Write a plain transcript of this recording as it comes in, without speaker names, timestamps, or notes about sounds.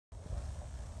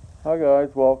Hi guys,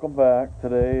 welcome back.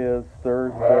 Today is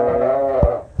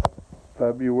Thursday,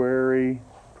 February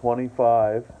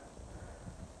 25.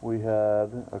 We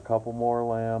had a couple more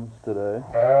lambs today.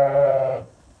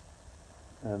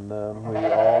 And then we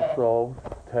also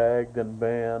tagged and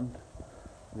banned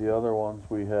the other ones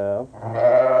we have.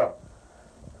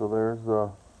 So there's the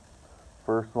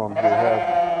first ones we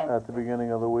had at the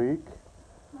beginning of the week.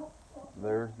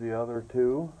 There's the other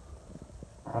two.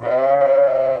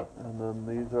 And then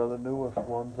these are the newest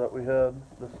ones that we had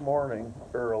this morning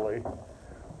early.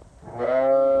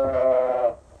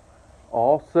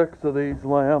 All 6 of these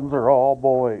lambs are all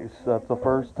boys. That's the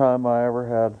first time I ever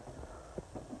had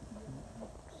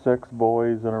 6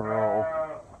 boys in a row.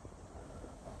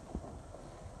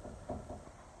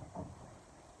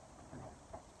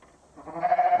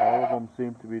 All of them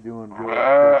seem to be doing good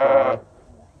so far.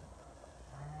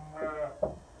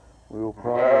 We will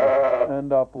probably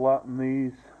end up letting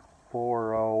these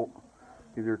 4 out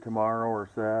either tomorrow or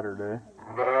Saturday.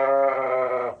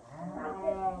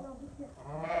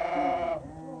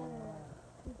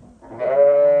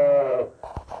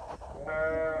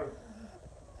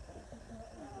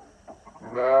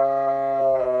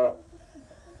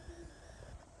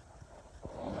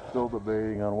 Still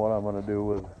debating on what I'm going to do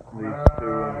with these 2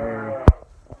 in here.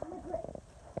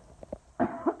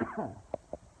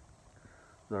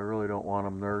 I really don't want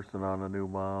them nursing on the new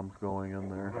moms going in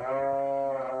there.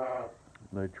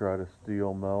 They try to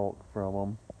steal milk from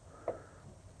them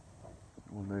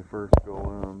when they first go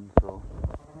in, so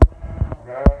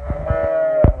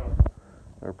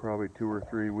they're probably 2 or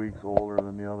 3 weeks older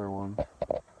than the other ones.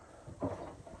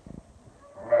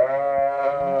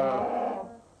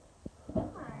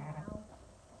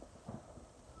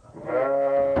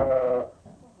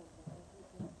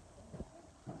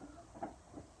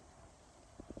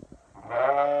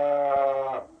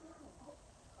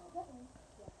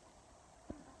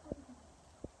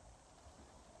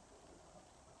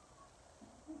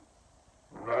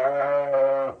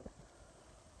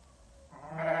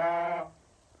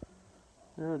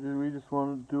 Yeah, we just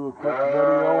wanted to do a quick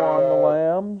video on the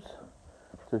lambs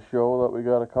to show that we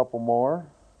got a couple more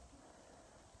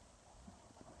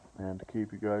and to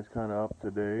keep you guys kind of up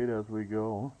to date as we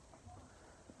go.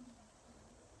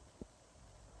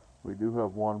 We do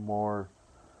have one more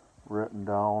written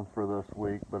down for this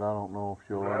week, but I don't know if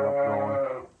she'll end up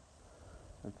going.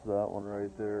 It's that one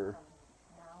right there.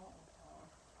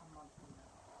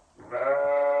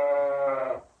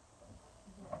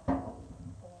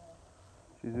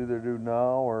 She's either due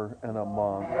now or in a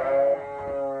month.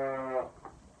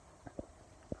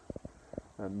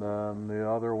 And then the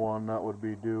other one that would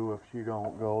be due if she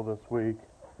don't go this week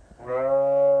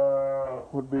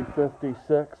would be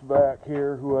 56 back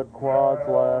here who had quads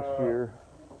last year.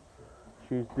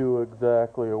 She's due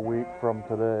exactly a week from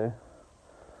today.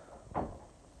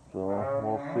 So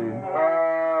we'll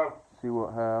see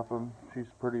what happens. She's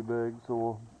pretty big,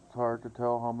 so it's hard to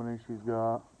tell how many she's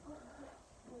got.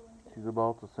 She's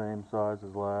about the same size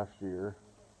as last year.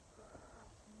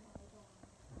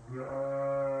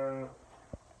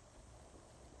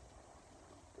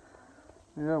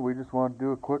 Yeah, we just want to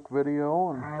do a quick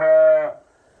video and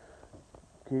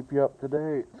keep you up to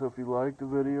date. So if you like the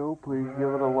video, please give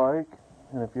it a like.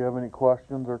 And if you have any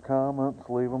questions or comments,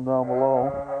 leave them down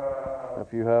below.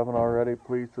 If you haven't already,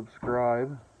 please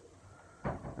subscribe.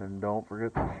 And don't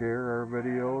forget to share our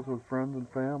videos with friends and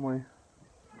family.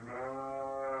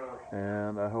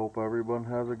 And I hope everyone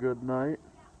has a good night.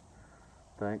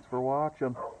 Thanks for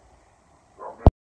watching.